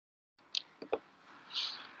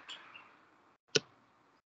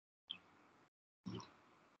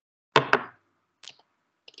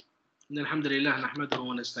إن الحمد لله نحمده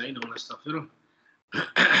ونستعينه ونستغفره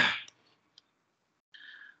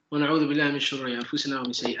ونعوذ بالله من شرور أنفسنا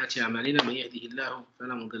ومن سيئات أعمالنا من يهده الله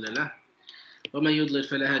فلا مضل له ومن يضلل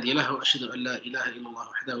فلا هادي له وأشهد أن لا إله إلا الله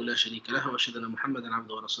وحده لا شريك له وأشهد أن محمدا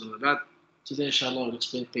عبده ورسوله بعد. Today inshallah we'll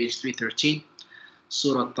explain page 313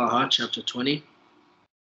 Surah Taha chapter 20.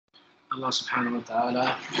 Allah subhanahu wa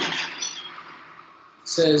ta'ala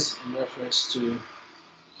says in reference to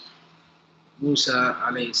Musa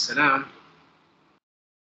alayhi salam,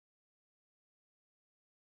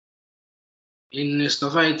 إِنِّي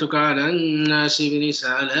اصْطَفَيْتُكَ عَلَى النَّاسِ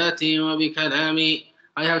بِرِسَالَاتِي وَبِكَلَامِي.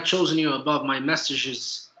 I have chosen you above my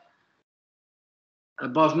messages,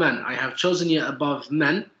 above men. I have chosen you above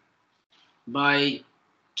men by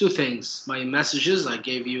two things. My messages, I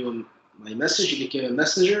gave you my message, you became a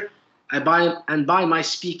messenger, and by my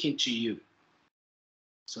speaking to you.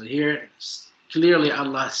 So here clearly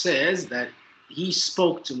Allah says that He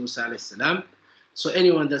spoke to Musa alayhi salam. So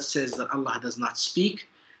anyone that says that Allah does not speak,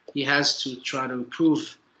 he has to try to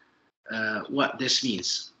prove what this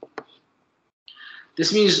means.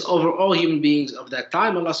 This means over all human beings of that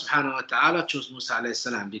time, Allah subhanahu wa ta'ala chose Musa alayhi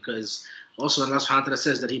salam, because also Allah subhanahu wa ta'ala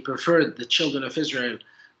says that He preferred the children of Israel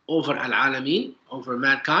over al-alameen, over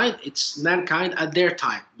mankind. It's mankind at their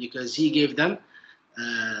time, because He gave them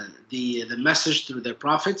the message through their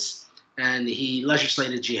prophets, and He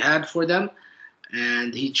legislated jihad for them,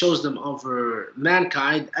 and He chose them over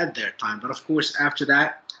mankind at their time. But of course, after that,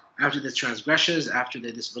 after the transgressions, after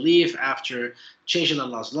the disbelief, after changing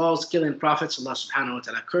Allah's laws, killing prophets, Allah subhanahu wa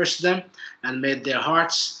ta'ala cursed them and made their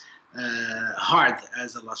hearts hard,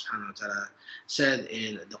 as Allah subhanahu wa ta'ala said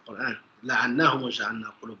in the Quran. لَعَنَّهُمْ وَجَعَلْنَا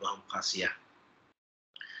قُلُوبَهُمْ قَاسِيَةً.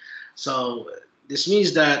 So this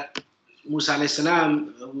means that Musa alayhi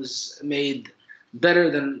salam was made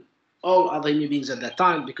better than all other human beings at that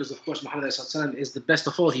time, because of course Muhammad alayhi salam is the best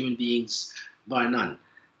of all human beings by none.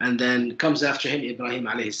 And then comes after him Ibrahim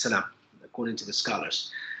alayhi salam, according to the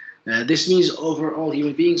scholars. This means over all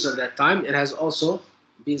human beings of that time. It has also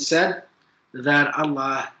been said that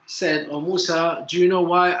Allah said, "O Musa, do you know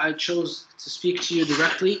why I chose to speak to you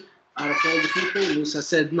directly out of all the people?" Musa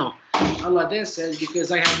said, "No." Allah then says,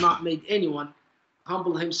 "Because I have not made anyone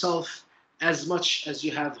humble himself as much as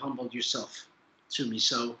you have humbled yourself to me."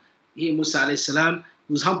 So he, Musa alayhi salam,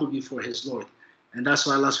 was humble before his Lord. And that's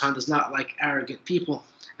why Allah subhanahu wa ta'ala does not like arrogant people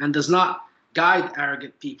and does not guide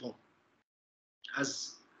arrogant people.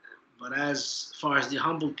 But as far as the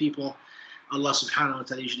humble people, Allah subhanahu wa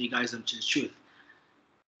ta'ala usually guides them to the truth.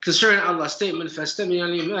 Concerning Allah's statement, فَاسْتَمِعْ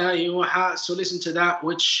لِمَا يُوحَى, so listen to that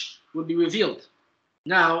which will be revealed.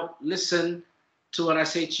 Now listen to what I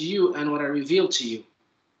say to you and what I reveal to you.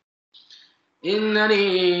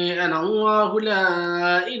 إِنَّنِي أَنَا اللَّهُ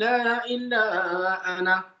لَا إِلَهَ إِلَّا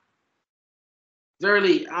أَنَا.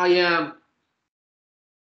 Verily, I am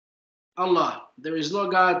Allah. There is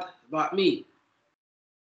no God but me.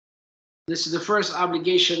 This is the first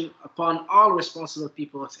obligation upon all responsible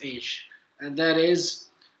people of age, and that is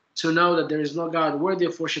to know that there is no God worthy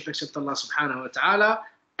of worship except Allah subhanahu wa ta'ala,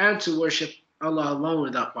 and to worship Allah alone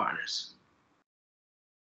without partners.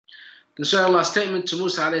 Concerning Allah's statement to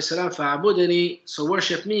Musa alayhi salam, فَعَبُدَنِي, so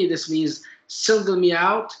worship me. This means single me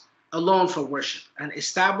out alone for worship and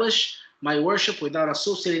establish my worship without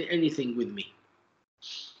associating anything with me.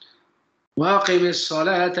 وَأَقِمِ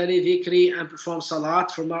الصَّلَاةَ لِذِكْرِي, and perform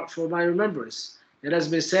salat for my remembrance. It has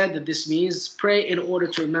been said that this means pray in order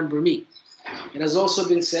to remember me. It has also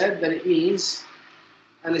been said that it means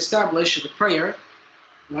and establish the prayer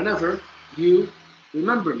whenever you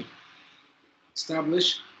remember me.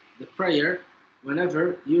 Establish the prayer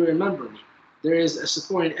whenever you remember me. There is a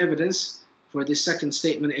supporting evidence for this second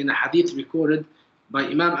statement in a hadith recorded by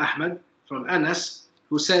Imam Ahmad from Anas,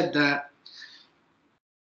 who said that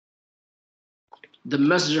the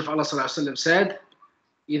Messenger of Allah sallallahu alaihi wasallam said,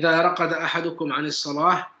 إِذَا رَقَدَ أَحَدُكُمْ عَنِ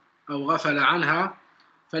الصَّلَاةِ أَوْ غَفَلَ عَنْهَا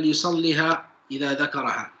فَلْيُصَلِّهَا إِذَا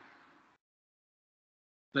ذَكَرَهَا.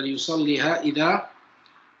 فَلْيُصَلِّهَا إِذَا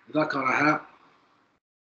ذَكَرَهَا.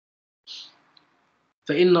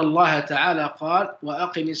 فَإِنَّ اللَّهَ تَعَالَى قَالَ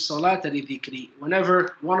وَأَقِمِ الصَّلَاةَ لِذِكْرِي.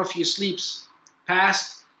 Whenever one of you sleeps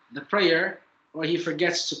past the prayer, or he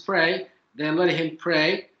forgets to pray, then let him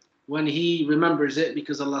pray when he remembers it,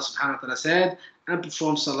 because Allah subhanahu wa ta'ala said, and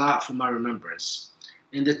perform salat for my remembrance.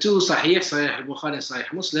 In the two Sahih al-Bukhari and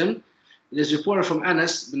Sahih Muslim, it is reported from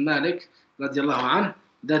Anas bin Malik radiallahu anh,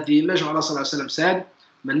 that the Messenger of Allah sallallahu alayhi wa sallam said,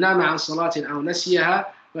 مَنْ نَامَ عَنْ صَلَاةٍ أَوْ نَسِيَهَا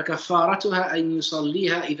فَكَفَّارَتُهَا أَنْ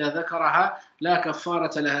يُصَلِّيهَا إِذَا ذَكَرَهَا لَا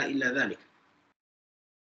كَفَّارَةَ لَهَا إِلَّا ذَلِكَ.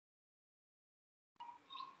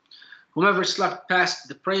 Whomever slept past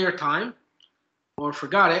the prayer time or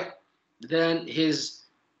forgot it, then his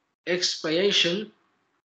expiation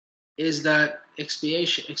is that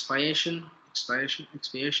expiation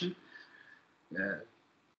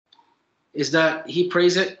is that he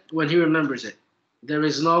prays it when he remembers it. There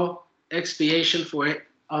is no expiation for it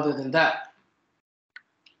other than that.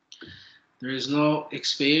 There is no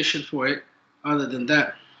expiation for it other than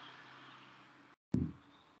that.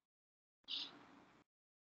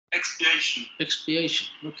 Expiation.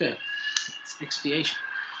 Okay. It's expiation.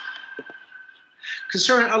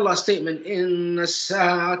 Concerning Allah's statement, in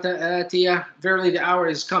as-sa'ata atiyah, verily the hour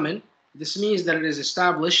is coming. This means that it is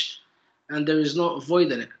established and there is no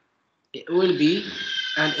void in it. It will be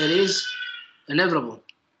and it is inevitable.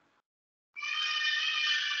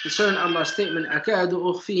 Concerning Allah's statement, akadu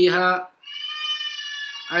ukhfiha,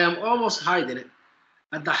 I am almost hiding it.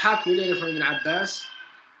 Ad-Dahhak related from Ibn Abbas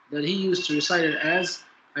that he used to recite it as,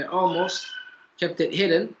 I almost kept it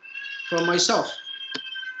hidden from myself.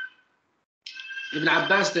 Ibn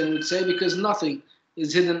Abbas then would say, because nothing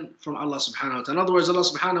is hidden from Allah subhanahu wa ta'ala. In other words, Allah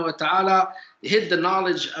subhanahu wa ta'ala hid the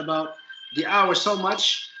knowledge about the hour so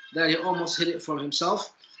much that he almost hid it from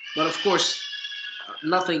himself. But of course,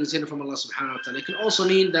 nothing is hidden from Allah subhanahu wa ta'ala. It can also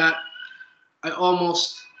mean that I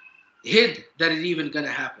almost hid that it even going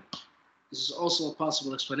to happen. This is also a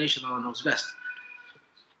possible explanation. Allah knows best.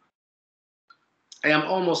 I am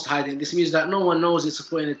almost hiding. This means that no one knows its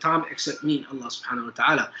appointed time except me, Allah subhanahu wa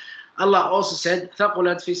ta'ala. Allah also said,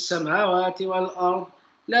 ثَقُلَتْ فِي السَّمَاوَاتِ وَالْأَرْضِ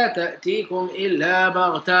لَا تَأْتِيكُمْ إِلَّا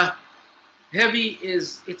بَغْتَةً. Heavy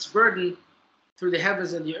is its burden through the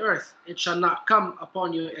heavens and the earth. It shall not come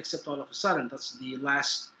upon you except all of a sudden. That's the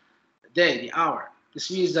last day, the hour. This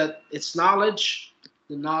means that it's knowledge,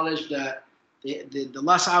 the knowledge that the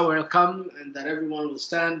last hour will come and that everyone will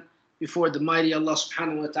stand before the mighty Allah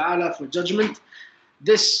subhanahu wa ta'ala for judgment.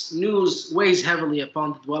 This news weighs heavily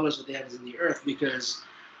upon the dwellers of the heavens and the earth, because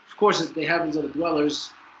of course the heavens are the dwellers.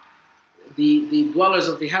 The dwellers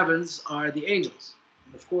of the heavens are the angels.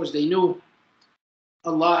 And of course they knew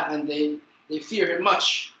Allah and they fear Him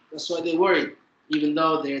much. That's why they worried, even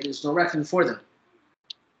though there's no reckoning for them.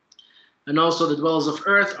 And also the dwellers of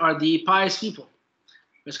earth are the pious people.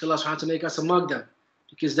 Ask Allah subhanahu wa ta'ala to make us among them,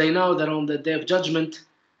 because they know that on the day of judgment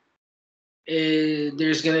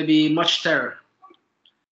there's going to be much terror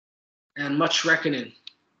and much reckoning,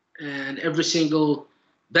 and every single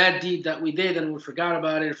bad deed that we did and we forgot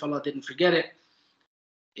about it, if Allah didn't forget it,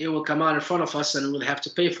 it will come out in front of us and we'll have to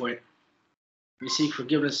pay for it. We seek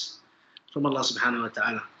forgiveness from Allah subhanahu wa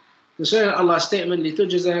ta'ala. Concerning Allah's statement,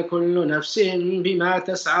 لِتُجْزَى كُلُّ نَفْسٍ بِمَا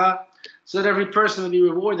تَسْعَى, so that every person will be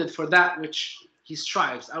rewarded for that which he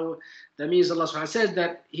strives. That means Allah subhanahu wa ta'ala says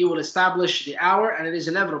that He will establish the hour and it is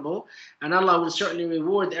inevitable, and Allah will certainly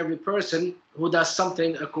reward every person who does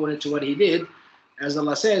something according to what he did. As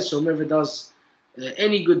Allah says, so whoever does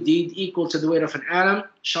any good deed equal to the weight of an atom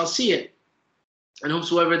shall see it, and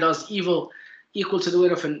whosoever does evil equal to the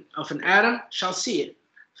weight of an atom shall see it.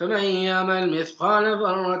 فَمَنْ يَعْمَلْ مِثْقَالَ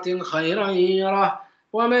ذَرَّةٍ خَيْرًا يَرَهُ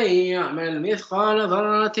وَمَنْ يَعْمَلْ مِثْقَالَ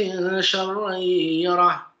ذَرَّةٍ شَرًّا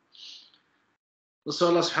يَرَهُ. So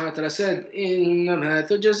Allah subhanahu wa ta'ala said, إِنَّمَا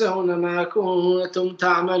تُجْزَوْنَ مَا كُنْتُمْ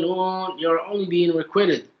تَعْمَلُونَ. You're only being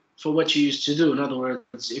requited for what you used to do. In other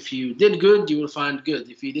words, if you did good, you will find good.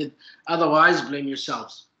 If you did otherwise, blame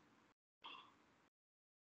yourselves.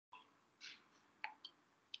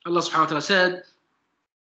 Allah subhanahu wa ta'ala said,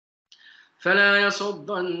 فَلَا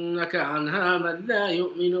يَصُدَّنَّكَ عَنْهَا مَنْ لَا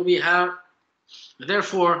يُؤْمِنُ بِهَا.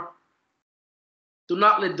 Therefore, do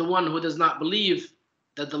not let the one who does not believe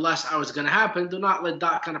that the last hour is going to happen, do not let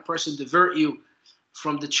that kind of person divert you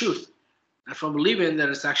from the truth and from believing that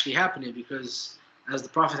it's actually happening, because as the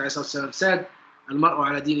Prophet ﷺ said, الْمَرْءُ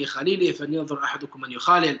عَلَى دِينِ خَلِيلِهِ فَلْيَنْظُرْ أَحَدُكُمْ مَنْ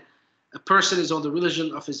يُخَالِلُ. A person is on the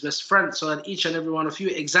religion of his best friend, so that each and every one of you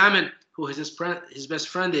examine who his best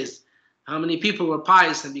friend is. How many people were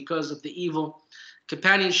pious, and because of the evil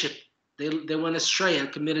companionship, they went astray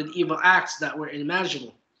and committed evil acts that were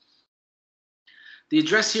unimaginable. The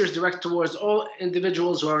address here is directed towards all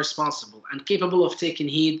individuals who are responsible and capable of taking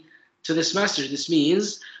heed to this message. This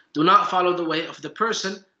means, do not follow the way of the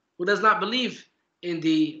person who does not believe in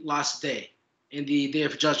the last day, in the day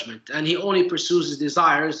of judgment, and he only pursues his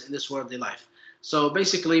desires in this worldly life. So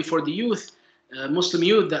basically, for the youth, Muslim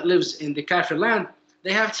youth that lives in the Kafir land,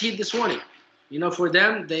 they have to heed this warning. You know, for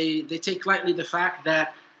them, they take lightly the fact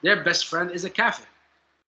that their best friend is a Kafir.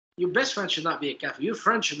 Your best friend should not be a kafir. Your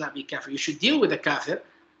friend should not be a kafir. You should deal with a kafir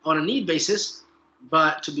on a need basis,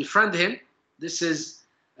 but to befriend him, this is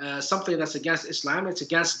something that's against Islam. It's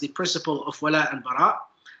against the principle of wala and bara.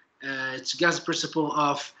 It's against the principle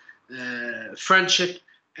of friendship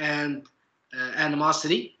and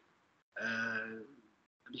animosity.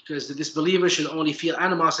 because the disbelievers should only feel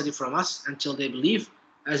animosity from us until they believe,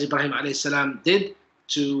 as Ibrahim alayhi salam did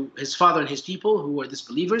to his father and his people who were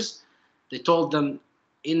disbelievers. They told them,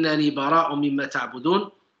 إِنَّنِي بَرَاءٌ مِمَّا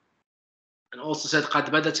تَعْبُدُونَ, and also said,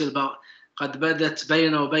 قد بدت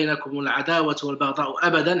بيننا وبينكم العداوة والبغضاء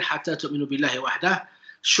أبدا حتى تؤمنوا بالله وحده.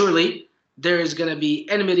 Surely there is going to be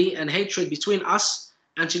enmity and hatred between us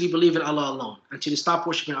until you believe in Allah alone, until you stop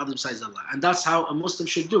worshiping others besides Allah. And that's how a Muslim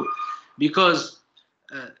should do, because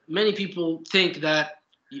many people think that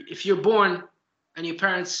if you're born and your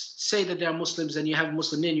parents say that they are Muslims and you have a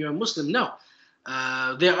Muslim name, you're a Muslim. No.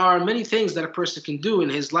 There are many things that a person can do in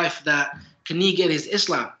his life that can negate his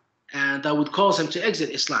Islam and that would cause him to exit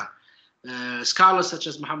Islam. Scholars such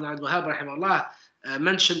as Muhammad Abdul Wahhab rahimahullah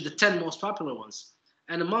mentioned the 10 most popular ones.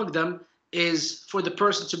 And among them is for the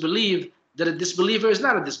person to believe that a disbeliever is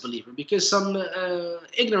not a disbeliever. Because some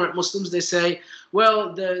ignorant Muslims, they say,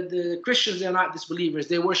 well, the Christians, they are not disbelievers.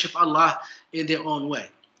 They worship Allah in their own way.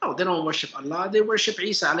 No, they don't worship Allah. They worship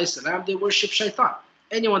Isa alayhi salam. They worship shaitan.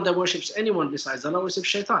 Anyone that worships anyone besides Allah worships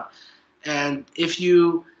shaitan. And if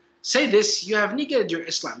you say this, you have negated your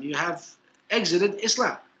Islam. You have exited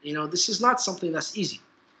Islam. You know, this is not something that's easy.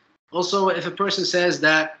 Also, if a person says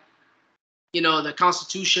that, you know, the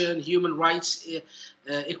Constitution, human rights,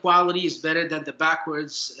 equality is better than the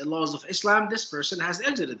backwards laws of Islam, this person has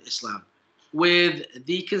exited Islam. With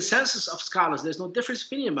the consensus of scholars, there's no difference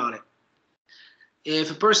opinion about it.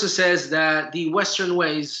 If a person says that the Western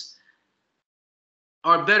ways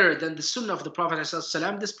are better than the Sunnah of the Prophet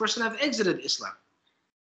ﷺ, this person has exited Islam.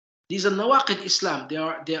 These are nawaqid Islam.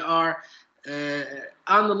 They are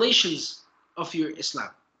annulations of your Islam.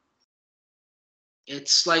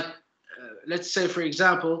 It's like, let's say, for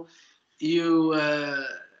example, you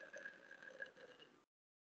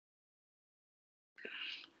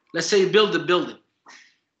let's say you build a building,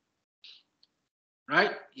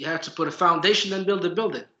 right? You have to put a foundation and build a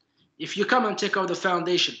building. If you come and take out the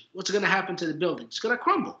foundation, what's going to happen to the building? It's going to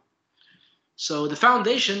crumble. So the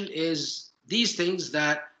foundation is these things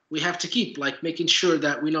that we have to keep, like making sure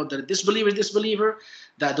that we know that a disbeliever is disbeliever,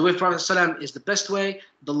 that the way of Prophet ﷺ is the best way,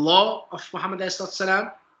 the law of Muhammad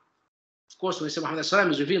ﷺ. Of course, when we say Muhammad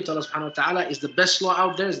ﷺ is revealed to Allah subhanahu wa ta'ala, is the best law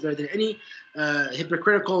out there, is better than any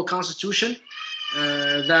hypocritical constitution.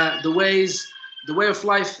 That the way of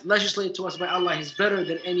life legislated to us by Allah is better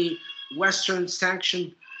than any Western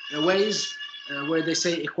sanctioned ways where they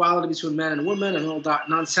say equality between men and women and all that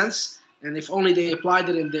nonsense. And if only they applied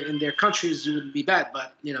it in their countries, it would be bad.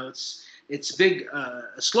 But you know, it's big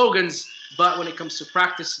slogans, but when it comes to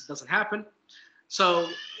practice, it doesn't happen. So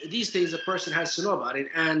these things a person has to know about it.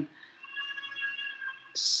 And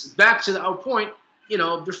back to our point, you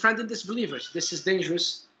know, befriending disbelievers. This is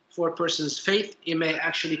dangerous for a person's faith. It may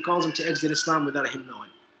actually cause him to exit Islam without him knowing.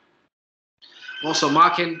 Also,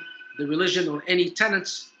 mocking the religion or any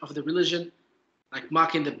tenets of the religion, like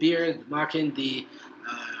mocking the beard, mocking the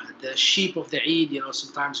sheep of the Eid. You know,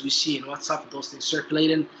 sometimes we see in WhatsApp those things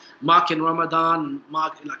circulating, mocking Ramadan,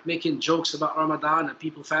 like making jokes about Ramadan and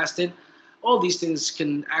people fasting. All these things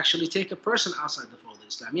can actually take a person outside the fold of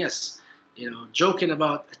Islam. Yes, you know, joking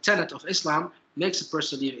about a tenet of Islam makes a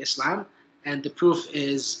person leave Islam, and the proof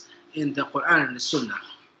is in the Quran and the Sunnah.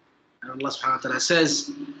 And Allah subhanahu wa ta'ala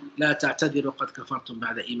says, لا تعتذروا قد كفرتم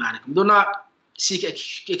بعد إيمانكم. Do not seek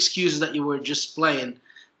excuses that you were just playing.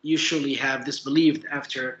 You surely have disbelieved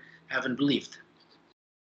after having believed.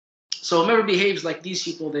 So whoever behaves like these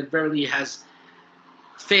people, then verily has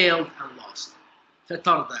failed and lost.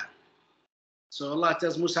 فَتَرْضَى. So Allah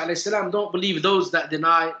tells Musa alayhi salam, don't believe those that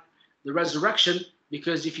deny the resurrection,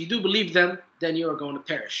 because if you do believe them, then you are going to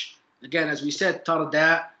perish. Again, as we said,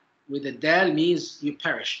 tarda with a dal means you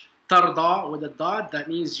perish. Tarda with a dad, that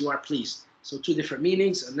means you are pleased. So two different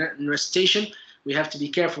meanings. And in recitation, we have to be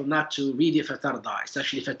careful not to read it fatarda. It's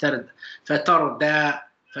actually fatarda, not da,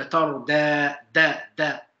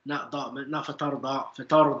 not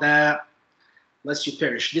fatarda, lest you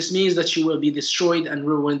perish. This means that you will be destroyed and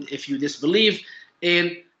ruined if you disbelieve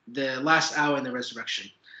in the last hour in the resurrection.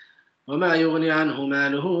 وَمَا يُغْنِي عَنْهُ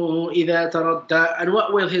مَالُهُ إِذَا تَرَدَّى. And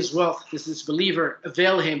what will his wealth, this disbeliever,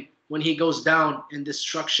 avail him when he goes down in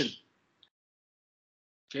destruction?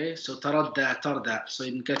 Okay, so taradda, tarda. So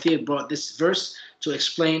Ibn Kathir brought this verse to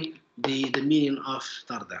explain the meaning of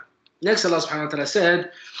tarda. Next, Allah subhanahu wa ta'ala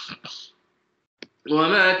said,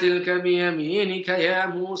 وَمَا تِلْكَ بِيَمِينِكَ يَا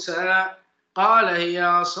مُوسَى قال هي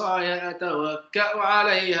عصاي أتوكأ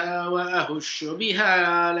عليها وأهش بها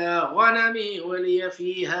على غنمي ولي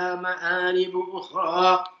فيها مآرب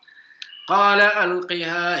أخرى قال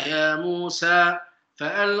ألقها يا موسى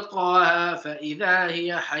فألقاها فإذا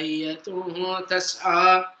هي حية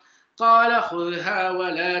تسعى قال خذها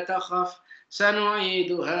ولا تخف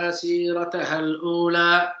سنعيدها سيرتها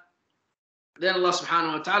الأولى. Then Allah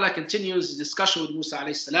subhanahu wa ta'ala continues his discussion with Musa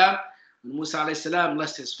alayhi salam. When Musa alayhi salam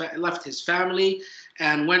left his family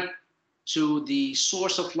and went to the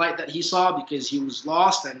source of light that he saw because he was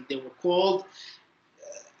lost and they were called.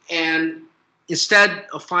 And instead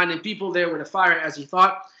of finding people there with a fire as he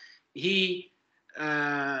thought, he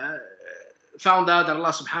found out that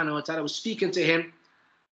Allah subhanahu wa ta'ala was speaking to him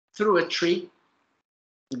through a tree.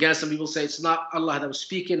 Again, some people say it's not Allah that was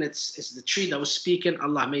speaking, it's the tree that was speaking.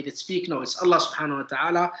 Allah made it speak. No, it's Allah subhanahu wa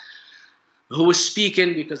ta'ala who was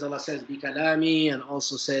speaking, because Allah says bi kalami and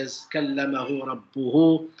also says kallamahu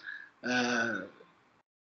rabbuhu.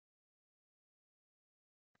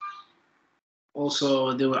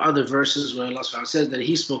 Also, there were other verses where Allah subhanahu wa ta'ala says that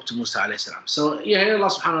he spoke to Musa alayhi salam. So here Allah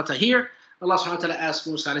subhanahu wa ta'ala Allah subhanahu wa ta'ala asked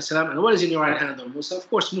Musa alayhi salam, and what is in your right hand, O Musa? Of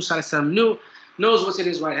course, Musa alayhi salam knows what's in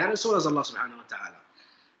his right hand, and so does Allah subhanahu wa ta'ala.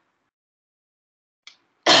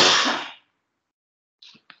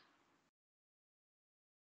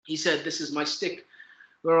 He said, this is my stick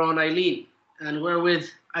whereon I lean, and wherewith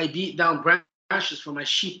I beat down branches for my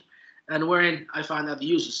sheep, and wherein I find other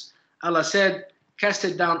uses. Allah said, cast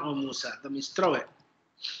it down, O Musa. That means throw it.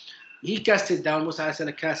 He cast it down. Musa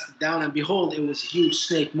said, cast it down, and behold, it was a huge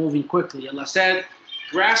snake moving quickly. Allah said,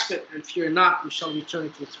 grasp it and fear not, we shall return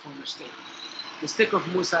it to its former state. The stick of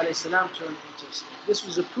Musa salam turned into a snake. This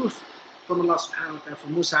was a proof from Allah subhanahu wa ta'ala for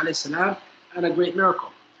Musa salam, and a great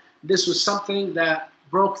miracle. This was something that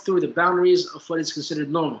broke through the boundaries of what is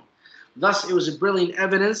considered normal. Thus, it was a brilliant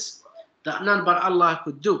evidence that none but Allah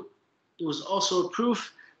could do. It was also a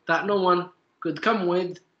proof that no one could come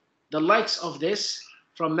with the likes of this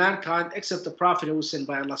from mankind except the Prophet who was sent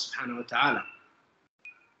by Allah subhanahu wa ta'ala.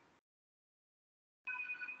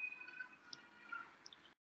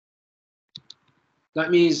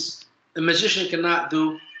 That means a magician cannot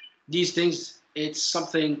do these things. It's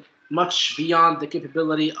something much beyond the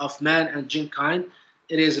capability of man and jinn kind.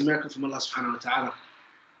 It is a miracle from Allah subhanahu wa ta'ala.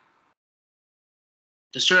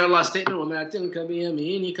 To share Allah's statement, وَمَا تِلْكَ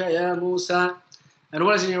بِيَمِينِكَ يَا مُوسَى. And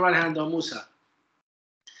what is in your right hand, O Musa?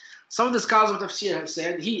 Some of the scholars of Tafsir have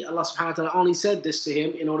said, Allah subhanahu wa ta'ala only said this to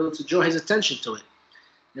him in order to draw his attention to it.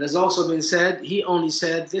 It has also been said, he only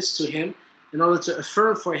said this to him in order to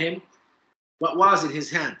affirm for him what was in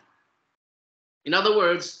his hand. In other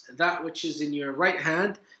words, that which is in your right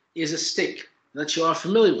hand is a stick that you are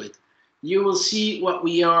familiar with. You will see what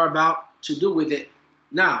we are about to do with it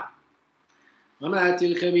now. وَمَا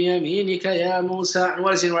تِلْكَ بِيَمِينِكَ يَا مُوسَى. And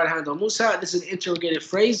what is in your right hand, O Musa? This is an interrogative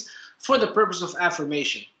phrase for the purpose of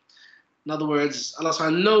affirmation. In other words, Allah subhanahu wa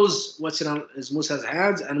ta'ala knows what's in Musa's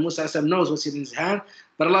hands, and Musa knows what's in his hand,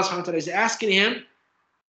 but Allah subhanahu wa ta'ala is asking him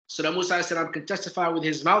so that Musa can testify with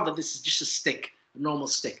his mouth that this is just a stick, a normal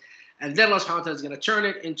stick. And then Allah subhanahu wa ta'ala is going to turn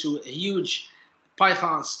it into a huge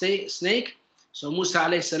python snake. So Musa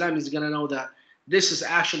alayhi salam is going to know that this is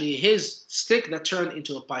actually his stick that turned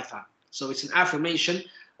into a python. So it's an affirmation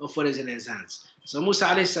of what is in his hands. So Musa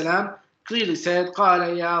alayhi salam clearly said, قَالَ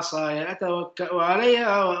يَا عَصَايَ أَتَوَكَّأُ عَلَيْهَا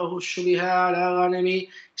وَأَهُشُّ بِهَا عَلَىٰ غَنَمِي. He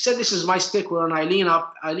said, this is my stick wherein I lean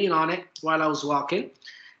on it while I was walking,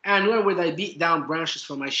 and wherewith I beat down branches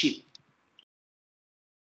for my sheep.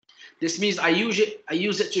 This means I use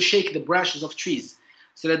it to shake the branches of trees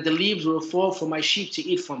so that the leaves will fall for my sheep to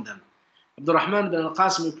eat from them. Abdul Rahman bin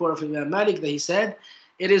al-Qasim reported from Imam Malik that he said,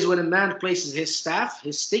 it is when a man places his staff,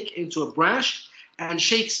 his stick, into a branch and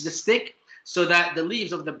shakes the stick so that the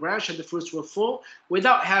leaves of the branch and the fruits will fall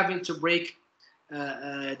without having to break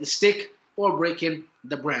the stick or breaking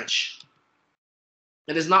the branch.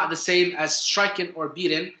 It is not the same as striking or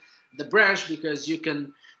beating the branch, because you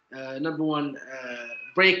can, number one,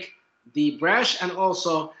 break the branch, and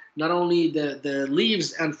also not only the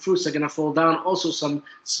leaves and fruits are going to fall down, also some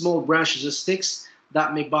small branches or sticks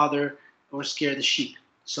that may bother or scare the sheep.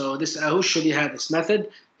 So this ahushuli, this method,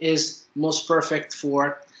 is most perfect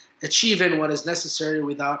for achieving what is necessary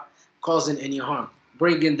without causing any harm,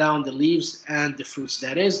 bringing down the leaves and the fruits,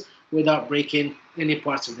 that is, without breaking any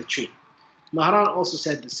parts of the tree. Mahran also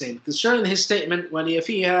said the same concerning his statement, وَلِيَ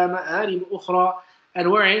فِيهَا مَآرِبُ أُخْرَى,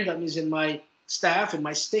 and wherein, that means in my staff and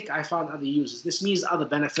my stick, I found other uses. This means other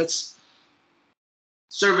benefits,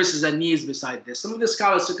 services and needs beside this. Some of the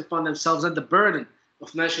scholars took upon themselves the burden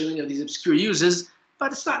of mentioning of these obscure uses,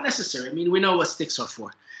 but it's not necessary. I mean, we know what sticks are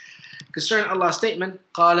for. Concerning Allah's statement,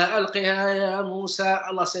 قَالَ أَلْقِهَا يَا مُوسَى.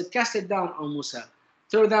 Allah said, cast it down, O Musa.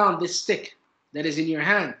 Throw down this stick that is in your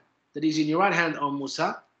hand, that is in your right hand, O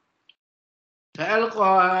Musa.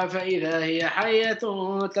 فَأَلْقَاهَا فَإِذَا هِيَ حَيَّةٌ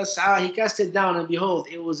تَسْعَى. He cast it down, and behold,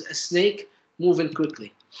 it was a snake moving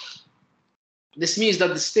quickly. This means that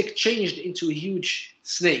the stick changed into a huge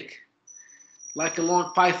snake, like a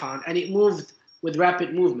long python, and it moved with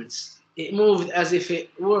rapid movements. It moved as if it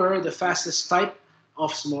were the fastest type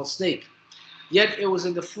of small snake, yet it was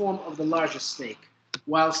in the form of the largest snake,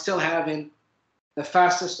 while still having the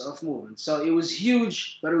fastest of movements. So it was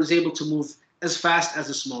huge, but it was able to move as fast as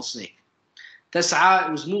a small snake. Tas'a,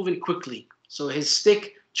 it was moving quickly. So his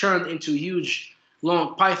stick turned into a huge,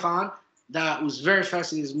 long python that was very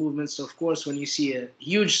fast in his movements. So of course, when you see a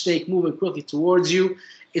huge snake moving quickly towards you,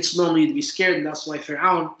 it's normally to be scared, and that's why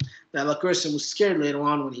Fir'aun, that Allah cursed him, was scared later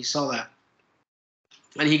on when he saw that.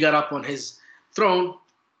 And he got up on his throne,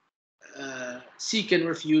 seeking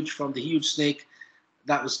refuge from the huge snake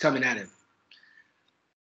that was coming at him.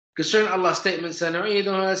 Concerning Allah's statement,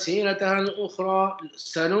 سَنُعِيدُهَا سِيرَتَهَا الْأُخْرَى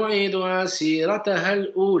سَنُعِيدُهَا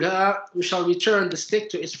سِيرَتَهَا الْأُولَى. We shall return the stick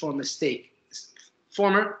to its former state,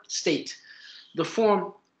 the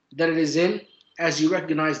form that it is in, as you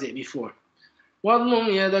recognized it before. وَاضْمُمْ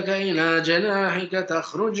يَدَكَ إِلَى جَنَاحِكَ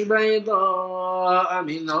تَخْرُجْ بَيْضَاءَ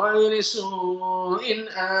مِنْ غَيْرِ سُوءٍ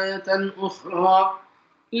آيَةً أُخْرَى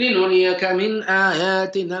لِنُرِيَكَ مِنْ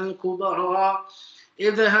آيَاتِنَا الْكُبْرَى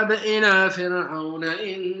اذهب إلى فرعون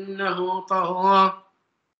إنه طغى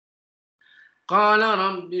قال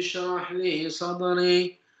رب اشرح لي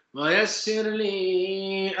صدري ويسر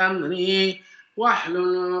لي أمري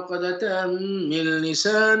واحلل عقدة من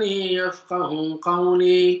لساني يفقه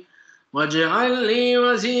قولي واجعل لي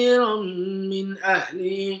وزيرا من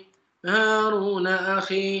أهلي هارون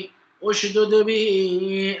أخي أشدد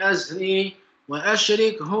به أزري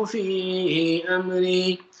وأشركه في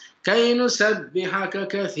أمري كي نسبحك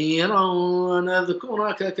كثيرا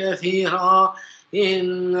ونذكرك كثيرا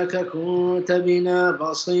إنك كنت بنا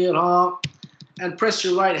بصيرا. And press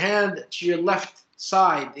your right hand to your left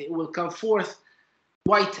side. It will come forth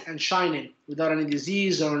white and shining without any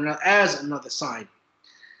disease or as another sign,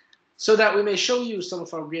 so that we may show you some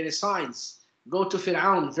of our greatest signs. Go to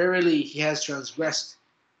Fir'aun, verily he has transgressed.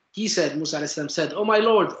 He said, Musa a.s. said, O my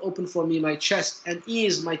Lord, open for me my chest and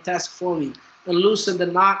ease my task for me, and loosen the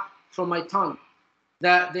knot from my tongue,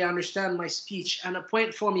 that they understand my speech, and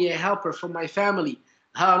appoint for me a helper from my family,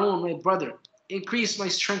 Harun, my brother. Increase my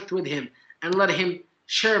strength with him, and let him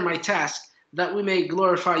share my task, that we may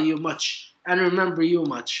glorify you much, and remember you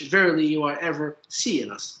much. Verily you are ever seeing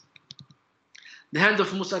us. The hand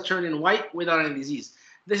of Musa turned in white without any disease.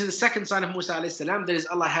 This is the second sign of Musa a.s. That is,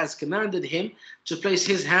 Allah has commanded him to place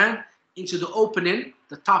his hand into the opening,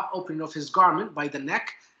 the top opening of his garment by the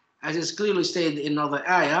neck, as is clearly stated in another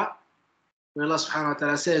ayah, where Allah subhanahu wa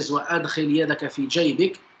ta'ala says, وَأَدْخِلْ يَدَكَ فِي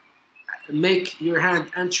جَيْبِكَ. Make your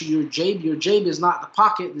hand enter your jayb. Your jayb is not the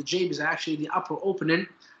pocket. The jayb is actually the upper opening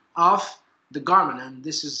of the garment. And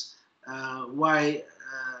this is why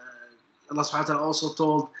Allah subhanahu wa ta'ala also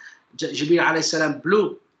told Jibreel alayhi salam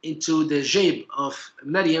blew into the jayb of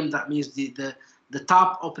Maryam. That means the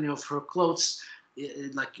top opening of her clothes,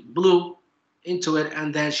 like blew into it,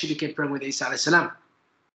 and then she became pregnant with Isa alayhi salam.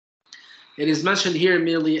 It is mentioned here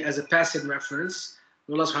merely as a passive reference.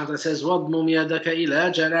 Allah subhanahu wa ta'ala says, وَاضْمُمْ يَدَكَ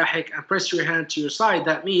إِلَى جَنَاحِكَ, and press your hand to your side.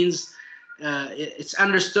 That means it's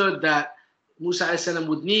understood that Musa alayhi salam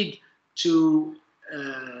would need to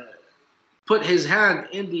put his hand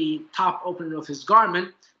in the top opening of his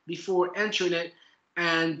garment before entering it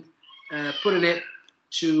and putting it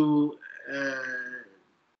to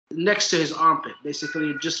next to his armpit,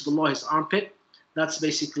 basically just below his armpit. That's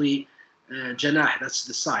basically janah, that's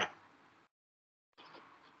the side.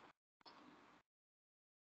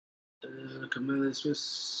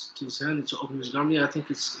 His hand to open his garment. I think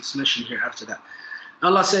it's mentioned here after that.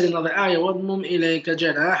 Allah said in another ayah, وَاضْمُمْ إِلَيْكَ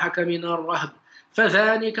جَنَاحَكَ مِنَ الرَّهْبِ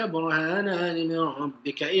فَذَلِكَ بُرْهَانَانِ مِنْ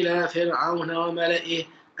رَبِّكَ إِلَى فِرْعَوْنَ وَمَلَئِهِ.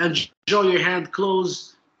 And draw your hand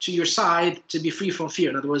close to your side to be free from fear.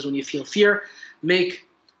 In other words, when you feel fear, make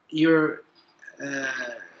your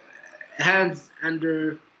hand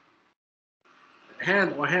under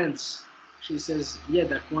hand or hands. She says, yeah,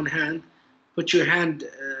 that one hand. Put your hand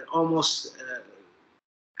almost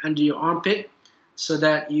under your armpit so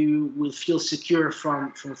that you will feel secure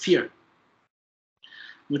from fear.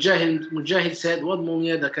 Mujahid said, وَاضْمُمْ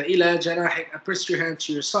يَدَكَ إِلَى جَنَاحِكَ. Press your hand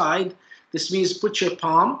to your side. This means put your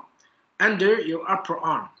palm under your upper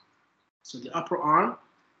arm. So the upper arm,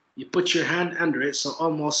 you put your hand under it, so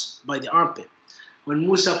almost by the armpit. When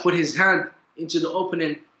Musa put his hand into the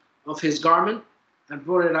opening of his garment and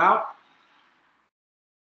brought it out,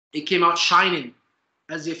 it came out shining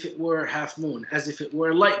as if it were half moon, as if it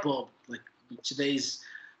were a light bulb, like with today's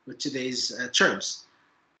terms.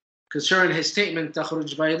 Concerning his statement,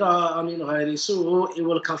 تَخْرُجْ بَيْضَاءَ مِنْ غَيْرِ سُوءٍ, it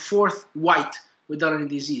will come forth white without any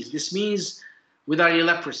disease. This means without any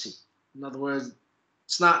leprosy. In other words,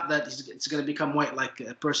 it's not that it's going to become white like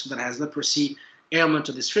a person that has leprosy, ailment,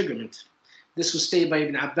 or disfigurement. This was stated by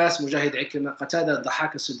Ibn Abbas, Mujahid, Ikrimah, Qatada,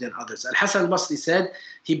 Dhahak, Suddi, and others. Al-Hasan al-Basri said,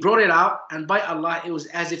 he brought it out, and by Allah, it was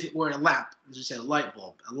as if it were a lamp. As we say, a light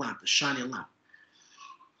bulb, a lamp, a shining lamp.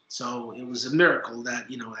 So it was a miracle that,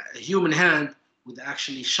 a human hand would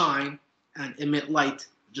actually shine and emit light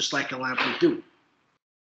just like a lamp would do.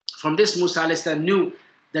 From this, Musa alayhi salam knew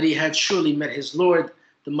that he had surely met his Lord,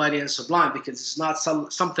 the mighty and sublime, because it's not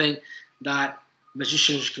something that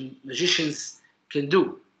magicians can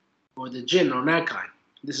do, or the jinn or mankind.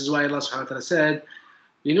 This is why Allah subhanahu wa ta'ala said,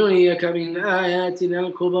 لِنُرِيَكَ مِنْ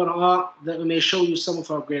آيَاتِنَا الْكُبْرَى, that we may show you some of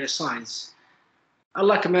our greatest signs.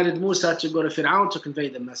 Allah commanded Musa to go to Fir'aun to convey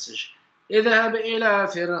the message. اذهب إلى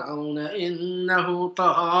فرعون إنه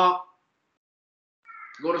طغى.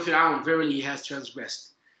 Go to Fir'aun, verily he has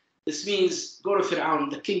transgressed. This means go to Fir'aun,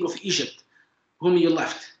 the king of Egypt, whom you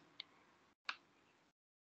left.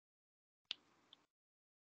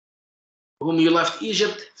 Whom you left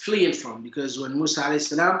Egypt fleeing from, because when Musa alayhi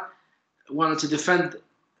salam wanted to defend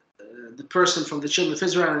the person from the children of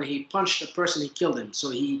Israel and he punched a person, he killed him. So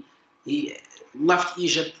he left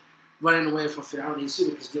Egypt running away from Fir'aun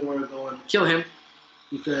because they were going to kill him,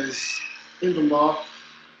 because in the law,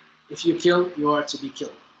 if you kill, you are to be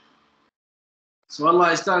killed. So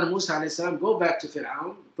Allah is telling Musa alayhi salam, go back to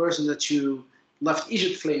Fir'aun, the person that you left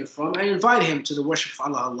Egypt fleeing from, and invite him to the worship of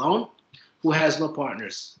Allah alone, who has no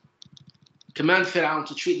partners. Command Fir'aun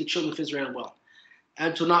to treat the children of Israel well,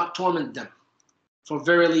 and to not torment them, for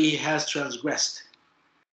verily he has transgressed,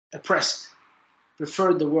 oppressed,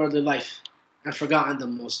 preferred the worldly life, and forgotten the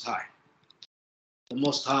Most High. The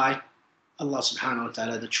Most High, Allah subhanahu wa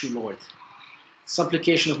ta'ala, the true Lord.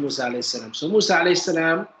 Supplication of Musa alayhi salam. So Musa alayhi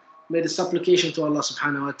salam made a supplication to Allah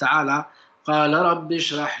subhanahu wa ta'ala. قَالَ رَبِّ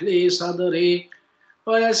اشْرَحْ لِي صَدْرِي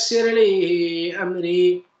وَيَسِّرْ لِي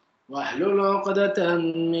أَمْرِي وَاحْلُلْ عُقْدَةً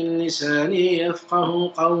مِّن لِسَانِي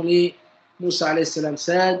يَفْقَهُ قَوْلِي. Musa alayhi salam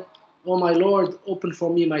said, O my Lord, open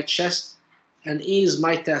for me my chest and ease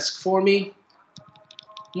my task for me.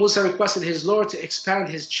 Musa requested his Lord to expand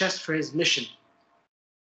his chest for his mission,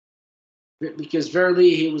 because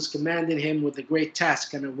verily he was commanding him with a great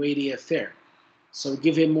task and a weighty affair. So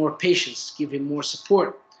give him more patience, give him more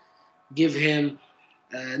support, give him,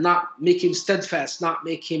 not make him steadfast, not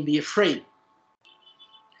make him be afraid.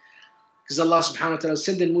 Because Allah subhanahu wa ta'ala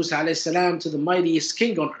sent Musa alayhi salam to the mightiest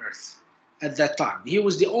king on earth at that time. He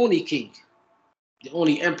was the only king, the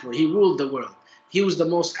only emperor. He ruled the world. He was the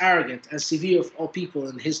most arrogant and severe of all people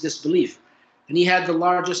in his disbelief. And he had the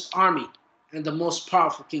largest army and the most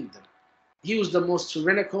powerful kingdom. He was the most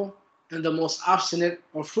tyrannical and the most obstinate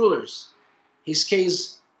of rulers. His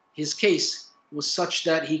case was such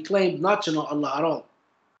that he claimed not to know Allah at all,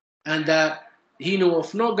 and that he knew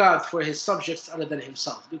of no God for his subjects other than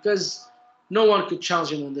himself, because no one could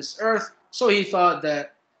challenge him on this earth. So he thought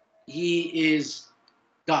that he is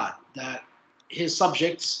God, that his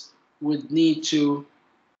subjects would need to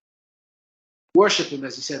worship him,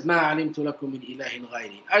 as he said, مَا عَلِمْتُ لَكُم مِّنْ إِلَهٍ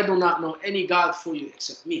غَيْرِي. I do not know any God for you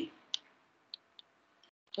except me.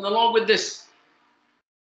 And along with this,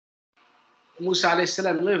 Musa alayhi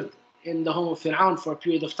salam lived in the home of Fir'aun for a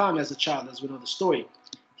period of time as a child, as we know the story.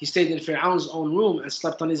 He stayed in Fir'aun's own room and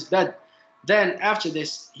slept on his bed. Then, after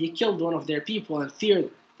this, he killed one of their people and feared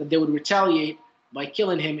that they would retaliate by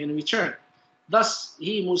killing him in return. Thus,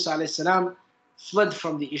 he, Musa alayhi salam, fled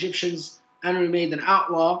from the Egyptians and remained an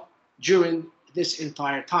outlaw during this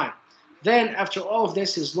entire time. Then, after all of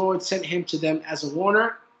this, his Lord sent him to them as a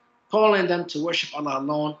warner, calling them to worship Allah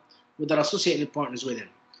alone without associating partners with him.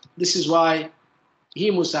 This is why he,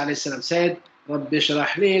 Musa alayhi salam, said, رَبِّ اشْرَحْ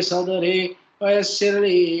لِي صَدْرِي وَيَسِّرْ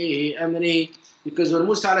لِي أَمْرِي. Because when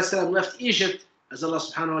Musa alayhi salam left Egypt, as Allah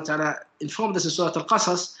subhanahu wa ta'ala informed us in Surah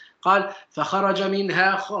Al-Qasas, قال فخرج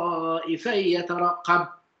منها خائفا يترقب.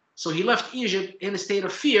 So he left Egypt in a state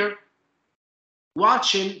of fear,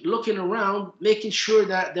 watching, looking around, making sure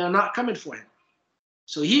that they're not coming for him.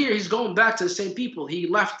 So here he's going back to the same people. He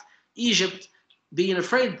left Egypt being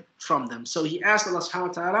afraid from them. So he asked Allah subhanahu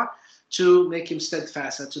wa ta'ala to make him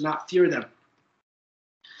steadfast and to not fear them.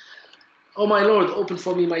 Oh my Lord, open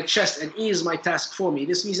for me my chest and ease my task for me.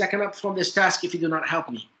 This means I cannot perform this task if you do not help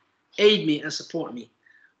me. Aid me and support me.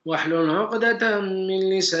 وَاحْلُلْ عُقْدَةً مِّن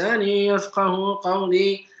لِسَانِي يَفْقَهُ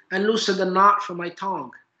قَوْلِي. And loosen the knot from my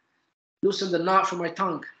tongue. Loosen the knot from my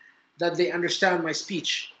tongue, that they understand my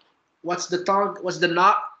speech. What's the tongue? What's the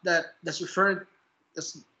knot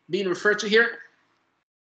that's being referred to here?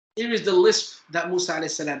 Here is the lisp that Musa alayhi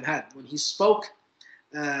salam had. When he spoke,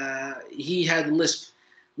 he had lisp.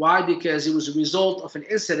 Why? Because it was a result of an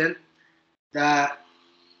incident that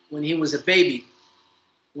when he was a baby,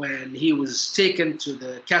 when he was taken to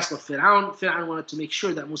the castle of Fir'aun, Fir'aun wanted to make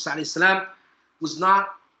sure that Musa alayhi salam was not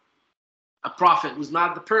a prophet, was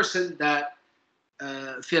not the person that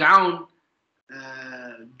Fir'aun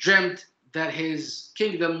dreamt that his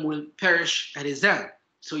kingdom will perish at his end.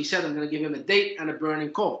 So he said, I'm going to give him a date and a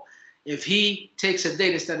burning coal. If he takes a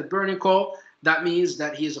date instead of burning coal, that means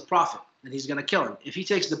that he is a prophet and he's going to kill him. If he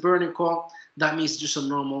takes the burning coal, that means just a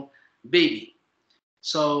normal baby.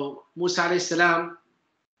 So Musa alayhi salam,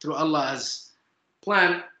 through Allah's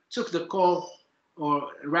plan, took the coal, or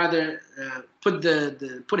rather put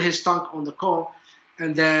his tongue on the coal,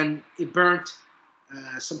 and then it burnt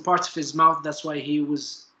some parts of his mouth. That's why he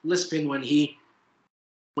was lisping when he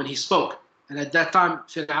spoke. And at that time,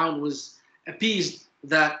 Fir'aun was appeased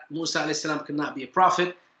that Musa alayhi salam could not be a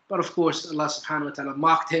prophet. But of course, Allah subhanahu wa ta'ala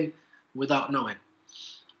mocked him without knowing.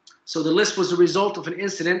 So the lisp was the result of an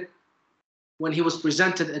incident when he was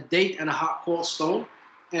presented a date and a hot coal stone,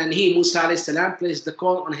 and he, Musa alayhi salam, placed the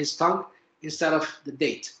coal on his tongue instead of the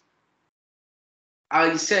date.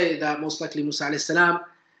 I say that most likely Musa alayhi salam,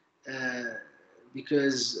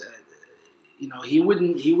 because he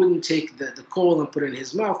wouldn't take the coal and put it in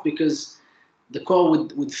his mouth, because the coal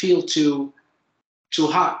would feel too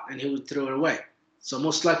hot and he would throw it away. So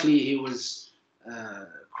most likely he was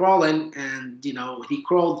crawling, and he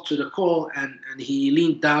crawled to the coal and he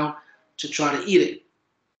leaned down to try to eat it.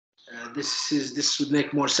 This would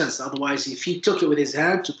make more sense. Otherwise, if he took it with his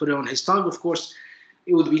hand to put it on his tongue, of course,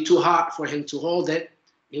 it would be too hot for him to hold it.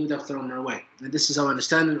 He would have thrown it away. And this is our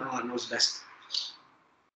understanding. Allah knows best.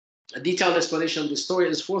 A detailed explanation of the story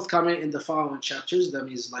is forthcoming in the following chapters. That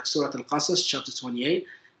means like Surah Al-Qasas, chapter 28.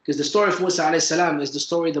 Because the story of Musa alayhi salam is the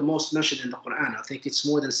story the most mentioned in the Quran. I think it's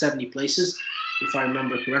more than 70 places, if I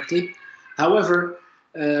remember correctly. However,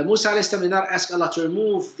 Musa alayhi salam did not ask Allah to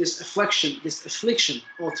remove this affliction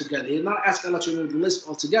altogether. He did not ask Allah to remove the lisp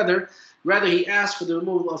altogether. Rather, he asked for the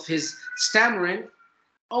removal of his stammering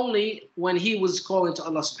only when he was calling to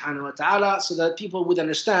Allah subhanahu wa ta'ala, so that people would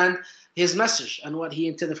understand his message and what he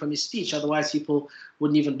intended from his speech. Otherwise, people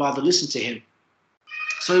wouldn't even bother listening to him.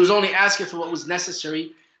 So he was only asking for what was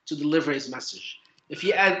necessary to deliver his message. If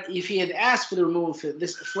he had asked for the removal of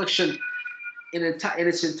this affliction in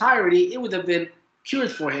its entirety, it would have been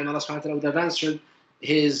cured for him. Allah subhanahu wa ta'ala would have answered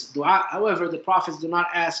his dua. However, the prophets do not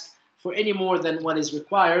ask for any more than what is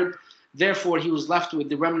required. Therefore, he was left with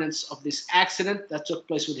the remnants of this accident that took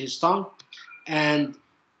place with his tongue. And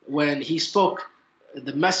when he spoke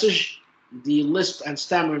the message, the lisp and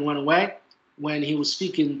stammering went away. When he was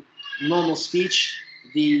speaking normal speech,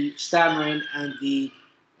 the stammering and the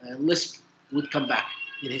lisp would come back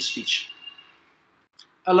in his speech.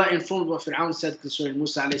 Allah informed what Fir'aun said concerning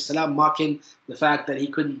Musa alayhi salam, mocking the fact that he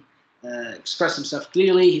couldn't express himself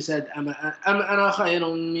clearly. He said, Am ana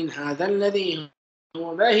khayrun min hadha alladhi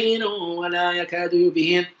huwa bahin wa la yakadu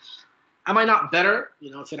yubihin. Am I not better?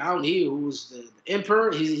 Fir'aun, he who was the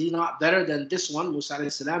emperor, he's not better than this one, Musa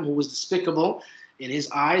alayhi salam, who was despicable in his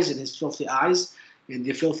eyes, in his filthy eyes, in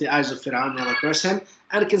the filthy eyes of Fir'aun, may Allah curse him,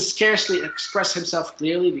 and can scarcely express himself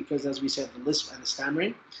clearly because, as we said, the lisp and the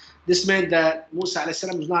stammering. This meant that Musa alayhi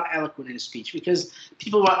salam was not eloquent in his speech, because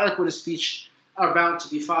people who are eloquent in speech are bound to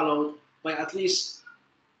be followed by at least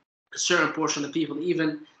a certain portion of people,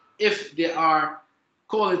 even if they are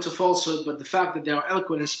calling to falsehood. But the fact that they are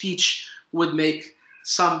eloquent in speech would make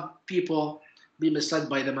some people be misled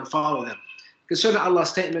by them and follow them. Concerning Allah's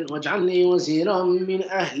statement, وَاجْعَلْنِي وَزِيرًا مِّنْ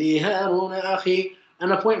أَهْلِي هَارُونَ أَخِي,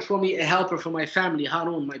 and appoint for me a helper for my family,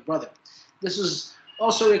 Harun, my brother. This was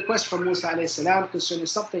also a request from Musa alayhi salam concerning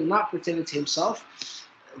something not pertaining to himself.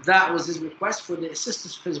 That was his request for the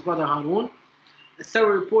assistance of his brother Harun. A third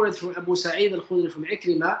reported from Abu Sa'id al-Khudri from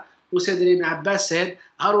Ikrimah, who said that Ibn Abbas said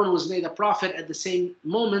Harun was made a prophet at the same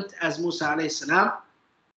moment as Musa alayhi salam.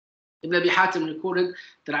 Ibn Abi Hatim recorded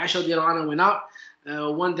that Aisha radiallahu anha went out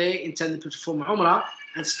one day intending to perform Umrah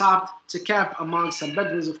and stopped to camp among some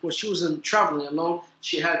Bedouins. Of course, she wasn't traveling alone.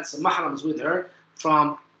 She had some mahrams with her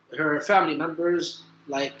from her family members,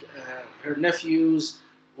 like her nephews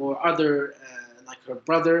or other, like her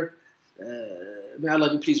brother. May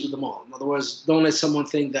Allah be pleased with them all. In other words, don't let someone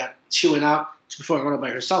think that she went out to perform Umrah by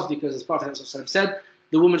herself, because as Prophet ﷺ said,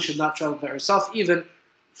 the woman should not travel by herself, even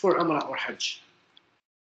for Umrah or Hajj.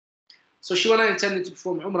 So she went out intending to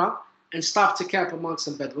perform Umrah and stopped to camp among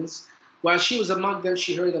some Bedouins. While she was among them,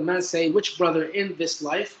 she heard a man say, which brother in this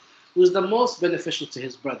life was the most beneficial to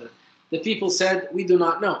his brother? The people said, we do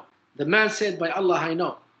not know. The man said, by Allah, I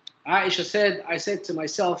know. Aisha said, I said to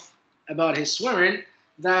myself about his swearing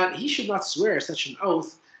that he should not swear such an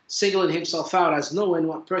oath, singling himself out as knowing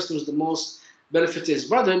what person was the most benefit to his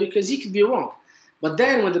brother, because he could be wrong. But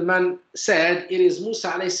then when the man said, it is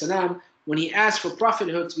Musa alayhi salam, when he asked for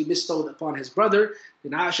prophethood to be bestowed upon his brother,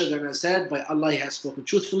 then Aisha said, by Allah, he has spoken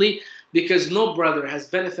truthfully, because no brother has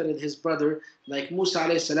benefited his brother like Musa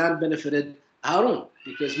alayhi salam benefited Harun,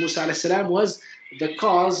 because Musa alayhi salam was the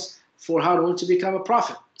cause for Harun to become a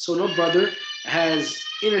prophet. So no brother has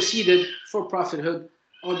interceded for prophethood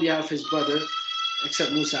on behalf of his brother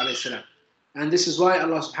except Musa alayhi salam. And this is why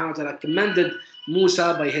Allah subhanahu wa ta'ala commended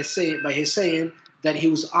Musa by his saying that he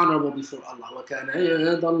was honorable before Allah. وَكَانَ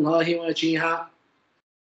عِندَ اللَّهِ وَجِيهًا.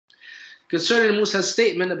 Concerning Musa's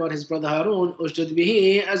statement about his brother Harun, Ujdud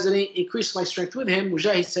bihi, as I increased my strength with him,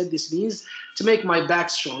 Mujahid said this means to make my back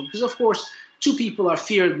strong. Because of course, two people are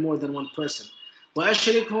feared more than one person.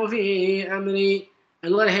 وَأَشْرِكْهُ فِي أَمْرِي,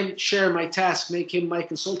 and let him share my task, make him my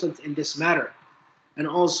consultant in this matter. And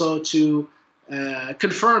also to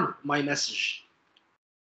confirm my message.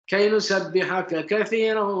 كَيْ نُسَبِّحَكَ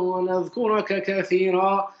كَثِيرًا وَنَذْكُرَكَ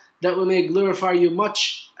كَثِيرًا, that we may glorify you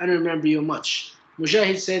much and remember you much.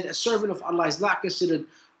 Mujahid said, a servant of Allah is not considered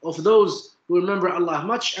of those who remember Allah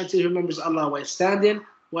much until he remembers Allah while standing,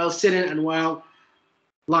 while sitting, and while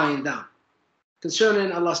lying down.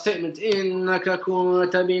 Concerning Allah's statement, إِنَّكَ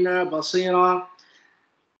كُنْتَ بِنَا بَصِيرًا,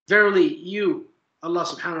 verily you, Allah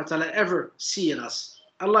subhanahu wa ta'ala, ever see in us.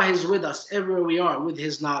 Allah is with us everywhere we are with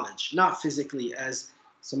his knowledge, not physically as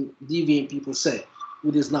some deviant people say,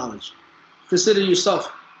 with his knowledge. Consider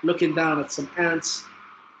yourself looking down at some ants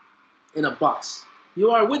in a box.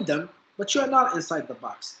 You are with them, but you are not inside the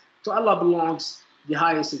box. To Allah belongs the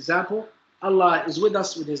highest example. Allah is with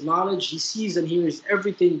us with his knowledge. He sees and hears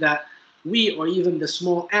everything that we, or even the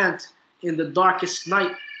small ant in the darkest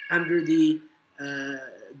night under the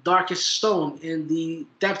darkest stone in the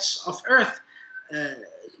depths of earth,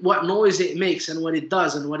 what noise it makes and what it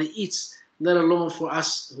does and what it eats, let alone for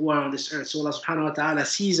us who are on this earth. So Allah subhanahu wa ta'ala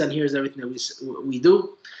sees and hears everything that we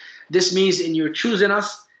do. This means in your choosing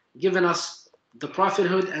us, giving us the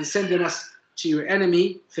prophethood, and sending us to your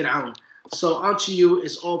enemy, Fir'aun. So unto you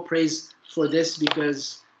is all praise for this,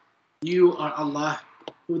 because you are Allah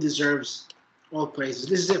who deserves all praises.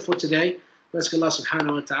 This is it for today. We ask Allah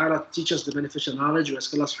subhanahu wa ta'ala to teach us the beneficial knowledge. We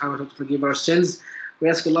ask Allah subhanahu wa ta'ala to forgive our sins. We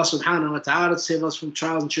ask Allah subhanahu wa ta'ala to save us from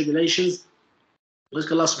trials and tribulations. We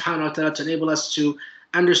ask Allah subhanahu wa ta'ala to enable us to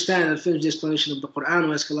understand and finish the explanation of the Quran.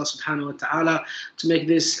 We ask Allah subhanahu wa ta'ala to make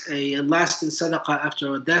this a lasting sadaqah after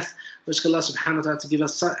our death. We ask Allah subhanahu wa ta'ala to give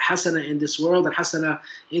us hasana in this world and hasana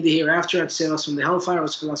in the hereafter, and to save us from the hellfire. We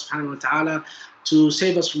ask Allah subhanahu wa ta'ala to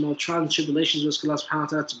save us from all trials and tribulations. We ask Allah subhanahu wa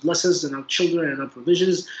ta'ala to bless us and our children and our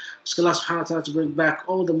provisions. We ask Allah subhanahu wa ta'ala to bring back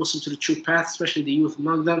all the Muslims to the true path, especially the youth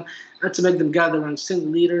among them, and to make them gather around a single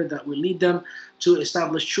leader that will lead them to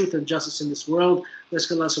establish truth and justice in this world. We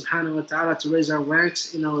ask Allah subhanahu wa ta'ala to raise our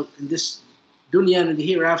ranks in this dunya and in the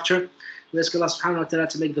hereafter. We ask Allah subhanahu wa ta'ala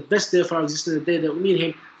to make the best day of our existence the day that we meet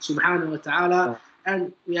him subhanahu wa ta'ala.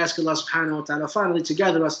 And we ask Allah subhanahu wa ta'ala finally to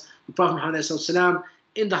gather us with Prophet Muhammad sallallahu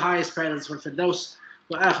in the highest paradise for Firdaus.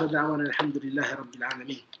 Wa akhir da'wana alhamdulillahi rabbil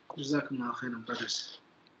alameen. Jazakumullahu khairan, brothers.